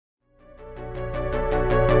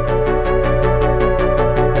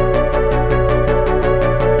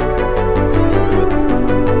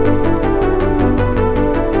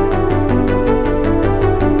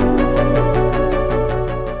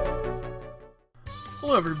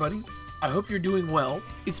Hello everybody, I hope you're doing well.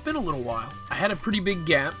 It's been a little while. I had a pretty big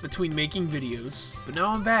gap between making videos, but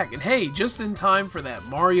now I'm back, and hey, just in time for that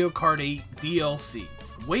Mario Kart 8 DLC.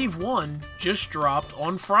 Wave 1 just dropped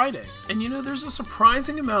on Friday, and you know, there's a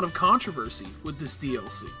surprising amount of controversy with this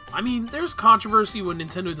DLC. I mean, there's controversy when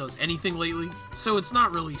Nintendo does anything lately, so it's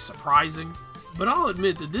not really surprising. But I'll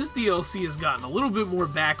admit that this DLC has gotten a little bit more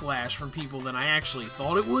backlash from people than I actually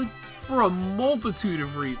thought it would, for a multitude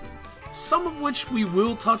of reasons. Some of which we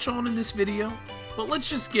will touch on in this video, but let's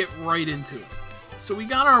just get right into it. So we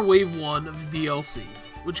got our Wave 1 of the DLC,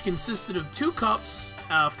 which consisted of 2 cups,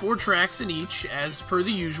 4 tracks in each, as per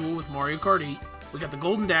the usual with Mario Kart 8. We got the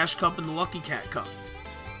Golden Dash Cup and the Lucky Cat Cup.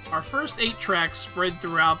 Our first 8 tracks spread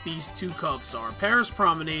throughout these 2 cups are Paris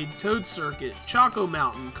Promenade, Toad Circuit, Choco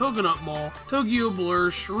Mountain, Coconut Mall, Tokyo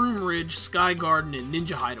Blur, Shroom Ridge, Sky Garden, and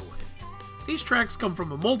Ninja Hideaway. These tracks come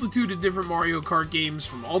from a multitude of different Mario Kart games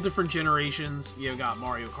from all different generations. You got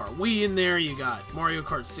Mario Kart Wii in there, you got Mario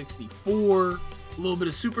Kart 64, a little bit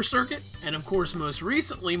of Super Circuit, and of course most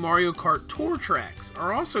recently Mario Kart Tour tracks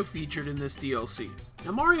are also featured in this DLC.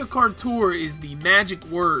 Now Mario Kart Tour is the magic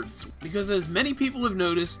words, because as many people have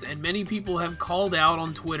noticed and many people have called out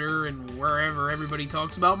on Twitter and wherever everybody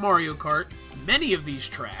talks about Mario Kart, many of these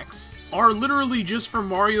tracks are literally just from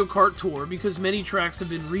Mario Kart Tour because many tracks have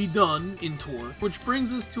been redone in Tour, which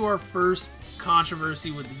brings us to our first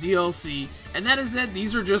controversy with the DLC, and that is that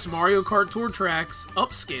these are just Mario Kart Tour tracks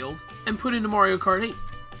upscaled and put into Mario Kart 8.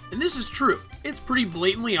 And this is true. It's pretty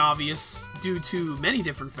blatantly obvious due to many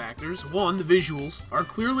different factors. One, the visuals are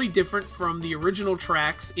clearly different from the original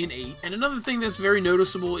tracks in 8. And another thing that's very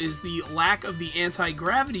noticeable is the lack of the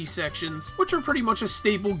anti-gravity sections, which are pretty much a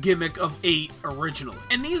staple gimmick of 8 originally.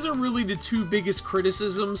 And these are really the 2 biggest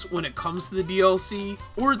criticisms when it comes to the DLC,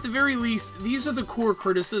 or at the very least, these are the core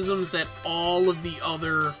criticisms that all of the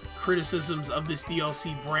other criticisms of this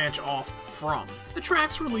DLC branch off from. The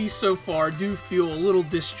tracks released so far do feel a little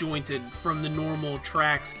disjointed from the normal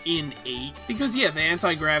tracks in 8, because yeah, the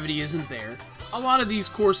anti-gravity isn't there. A lot of these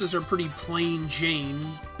courses are pretty plain Jane,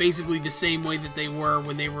 basically the same way that they were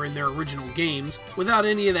when they were in their original games, without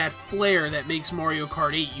any of that flair that makes Mario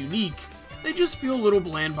Kart 8 unique. They just feel a little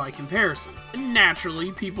bland by comparison. And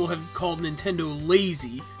naturally, people have called Nintendo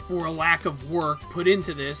lazy for a lack of work put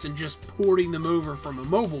into this and just porting them over from a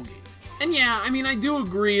mobile game. And yeah, I mean, I do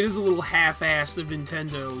agree it is a little half-assed of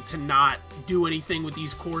Nintendo to not do anything with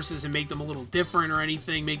these courses and make them a little different or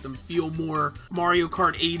anything, make them feel more Mario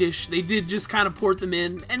Kart 8-ish. They did just kind of port them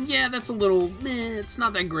in, and yeah, that's a little meh, it's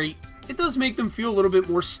not that great. It does make them feel a little bit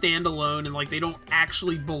more standalone and like they don't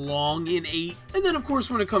actually belong in 8. And then of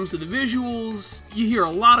course when it comes to the visuals, you hear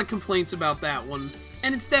a lot of complaints about that one.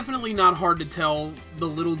 And it's definitely not hard to tell the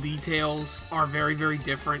little details are very, very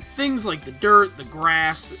different. Things like the dirt, the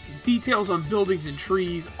grass, details on buildings and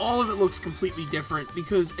trees, all of it looks completely different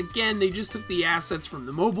because again, they just took the assets from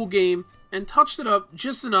the mobile game and touched it up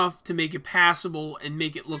just enough to make it passable and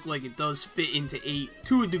make it look like it does fit into 8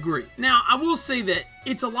 to a degree. Now, I will say that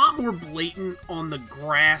it's a lot more blatant on the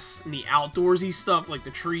grass and the outdoorsy stuff, like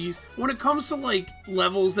the trees. When it comes to like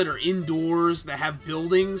levels that are indoors, that have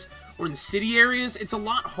buildings, or in the city areas, it's a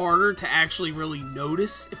lot harder to actually really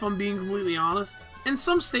notice, if I'm being completely honest. And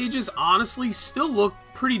some stages, honestly, still look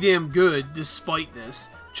pretty damn good despite this.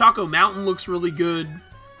 Choco Mountain looks really good.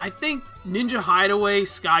 I think Ninja Hideaway,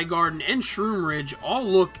 Sky Garden, and Shroom Ridge all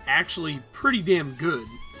look actually pretty damn good.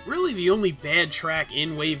 Really, the only bad track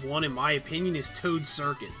in Wave 1, in my opinion, is Toad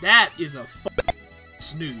Circuit. That is a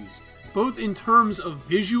snooze, both in terms of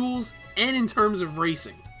visuals and in terms of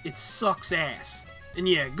racing. It sucks ass. And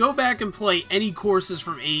yeah, go back and play any courses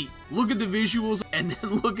from 8, look at the visuals, and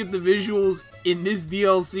then look at the visuals in this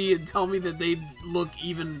DLC and tell me that they look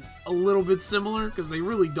even a little bit similar, because they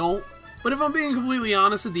really don't. But if I'm being completely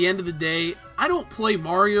honest, at the end of the day, I don't play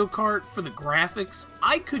Mario Kart for the graphics.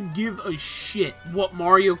 I could give a shit what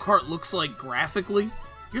Mario Kart looks like graphically.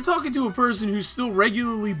 You're talking to a person who still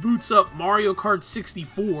regularly boots up Mario Kart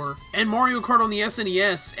 64 and Mario Kart on the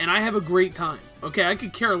SNES, and I have a great time. Okay, I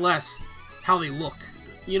could care less how they look.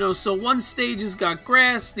 You know, so one stage has got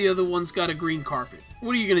grass, the other one's got a green carpet.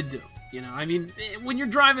 What are you gonna do? You know, I mean, when you're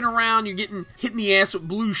driving around, you're getting hit in the ass with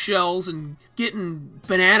blue shells and getting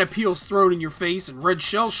banana peels thrown in your face and red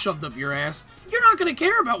shells shoved up your ass. You're not going to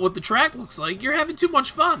care about what the track looks like. You're having too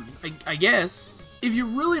much fun, I guess. If you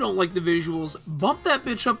really don't like the visuals, bump that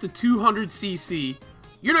bitch up to 200cc.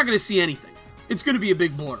 You're not going to see anything. It's going to be a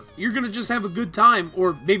big blur. You're going to just have a good time,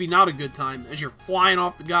 or maybe not a good time, as you're flying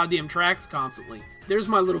off the goddamn tracks constantly. There's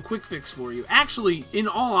my little quick fix for you. Actually, in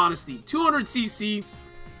all honesty, 200cc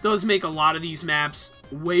does make a lot of these maps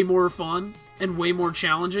way more fun and way more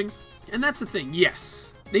challenging. And that's the thing,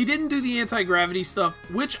 yes, they didn't do the anti-gravity stuff,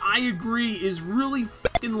 which I agree is really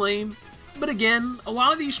fucking lame. But again, a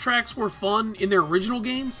lot of these tracks were fun in their original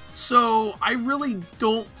games, so I really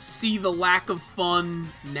don't see the lack of fun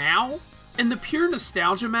now. And the pure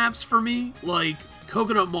nostalgia maps for me, like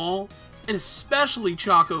Coconut Mall, and especially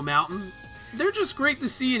Choco Mountain, they're just great to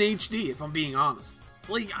see in HD, if I'm being honest.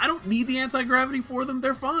 Like, I don't need the anti-gravity for them,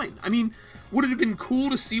 they're fine. I mean, would it have been cool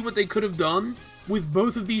to see what they could have done with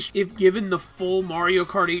both of these if given the full Mario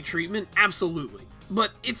Kart 8 treatment? Absolutely.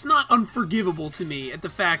 But it's not unforgivable to me at the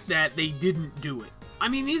fact that they didn't do it. I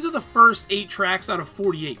mean, these are the first 8 tracks out of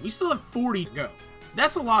 48. We still have 40 to go.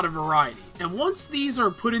 That's a lot of variety. And once these are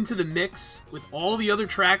put into the mix with all the other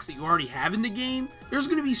tracks that you already have in the game, there's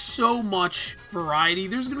going to be so much variety.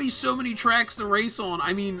 There's going to be so many tracks to race on.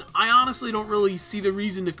 I mean, I honestly don't really see the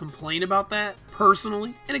reason to complain about that,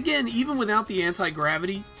 personally. And again, even without the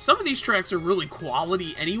anti-gravity, some of these tracks are really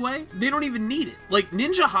quality anyway. They don't even need it. Like,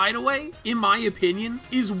 Ninja Hideaway, in my opinion,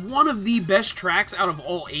 is one of the best tracks out of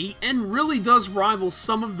all 8, and really does rival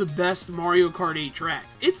some of the best Mario Kart 8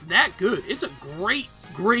 tracks. It's that good. It's a great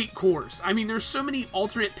course. I mean, there's so many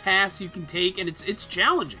alternate paths you can take, and it's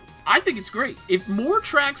challenging. I think it's great. If more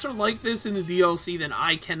tracks are like this in the DLC, then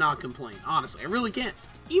I cannot complain. Honestly, I really can't.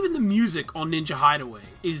 Even the music on Ninja Hideaway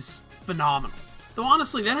is phenomenal. Though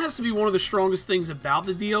honestly, that has to be one of the strongest things about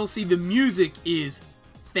the DLC. The music is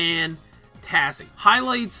fantastic.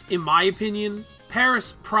 Highlights, in my opinion,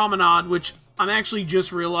 Paris Promenade, which I'm actually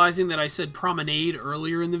just realizing that I said Promenade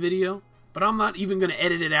earlier in the video, but I'm not even going to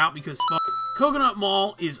edit it out because fuck. Coconut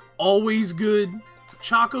Mall is always good.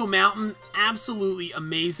 Choco Mountain, absolutely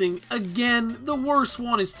amazing. Again, the worst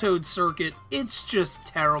one is Toad Circuit. It's just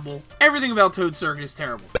terrible. Everything about Toad Circuit is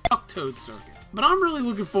terrible. Fuck Toad Circuit. But I'm really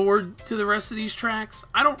looking forward to the rest of these tracks.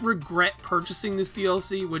 I don't regret purchasing this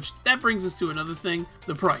DLC, which that brings us to another thing,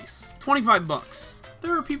 the price. 25 bucks.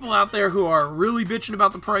 There are people out there who are really bitching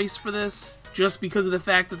about the price for this, just because of the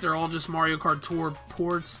fact that they're all just Mario Kart Tour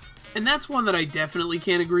ports. And that's one that I definitely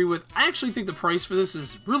can't agree with. I actually think the price for this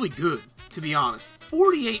is really good, to be honest.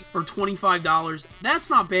 $48 or $25, that's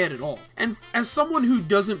not bad at all. And as someone who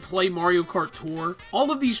doesn't play Mario Kart Tour, all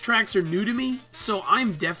of these tracks are new to me, so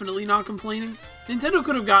I'm definitely not complaining. Nintendo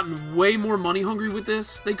could have gotten way more money hungry with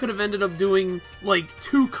this. They could have ended up doing like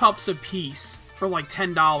 2 cups a piece for like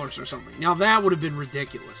 $10 or something. Now that would have been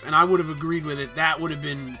ridiculous, and I would have agreed with it. That would have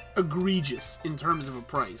been egregious in terms of a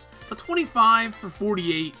price. But 25 for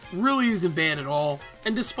 48 really isn't bad at all.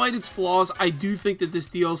 And despite its flaws, I do think that this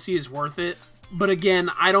DLC is worth it. But again,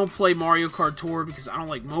 I don't play Mario Kart Tour because I don't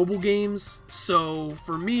like mobile games. So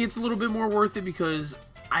for me, it's a little bit more worth it because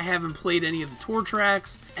I haven't played any of the tour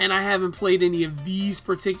tracks, and I haven't played any of these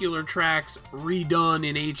particular tracks redone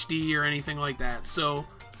in HD or anything like that. So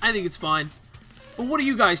I think it's fine. But what do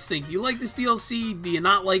you guys think? Do you like this DLC? Do you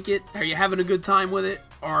not like it? Are you having a good time with it?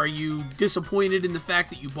 Are you disappointed in the fact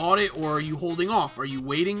that you bought it, or are you holding off? Are you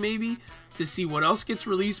waiting maybe to see what else gets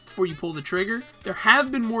released before you pull the trigger? There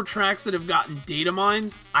have been more tracks that have gotten data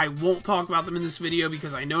mined. I won't talk about them in this video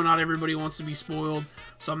because I know not everybody wants to be spoiled,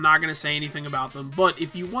 so I'm not going to say anything about them. But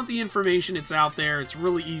if you want the information, it's out there. It's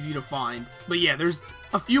really easy to find. But yeah, there's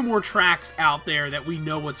a few more tracks out there that we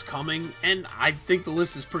know what's coming, and I think the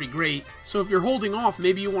list is pretty great. So if you're holding off,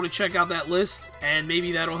 maybe you want to check out that list, and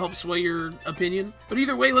maybe that'll help sway your opinion. But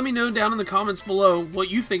either way, let me know down in the comments below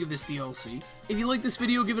what you think of this DLC. If you like this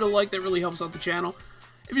video, give it a like. That really helps out the channel.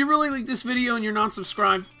 If you really like this video and you're not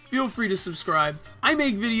subscribed, feel free to subscribe. I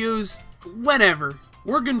make videos whenever.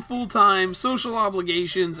 Working full-time, social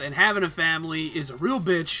obligations, and having a family is a real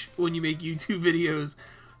bitch when you make YouTube videos,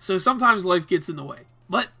 so sometimes life gets in the way.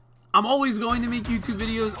 But I'm always going to make YouTube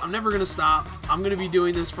videos. I'm never going to stop. I'm going to be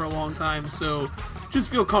doing this for a long time, so just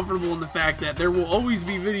feel comfortable in the fact that there will always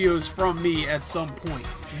be videos from me at some point.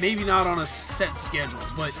 Maybe not on a set schedule,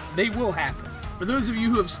 but they will happen. For those of you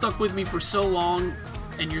who have stuck with me for so long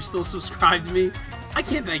and you're still subscribed to me, I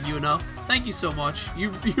can't thank you enough. Thank you so much.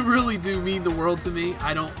 You really do mean the world to me.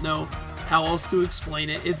 I don't know how else to explain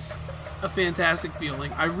it. It's a fantastic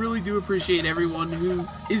feeling. I really do appreciate everyone who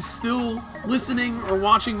is still listening or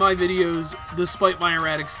watching my videos despite my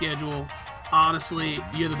erratic schedule. Honestly,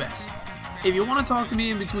 you're the best. If you want to talk to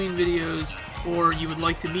me in between videos, or you would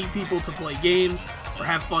like to meet people to play games, or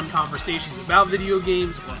have fun conversations about video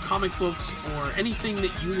games, or comic books, or anything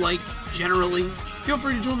that you like generally, feel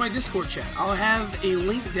free to join my Discord chat. I'll have a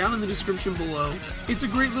link down in the description below. It's a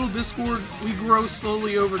great little Discord. We grow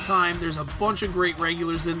slowly over time. There's a bunch of great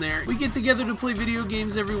regulars in there. We get together to play video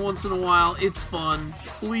games every once in a while. It's fun.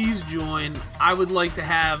 Please join. I would like to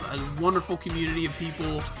have a wonderful community of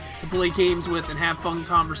people to play games with and have fun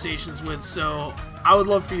conversations with, so I would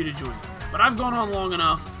love for you to join me. But I've gone on long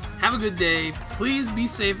enough. Have a good day. Please be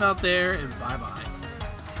safe out there, and bye-bye.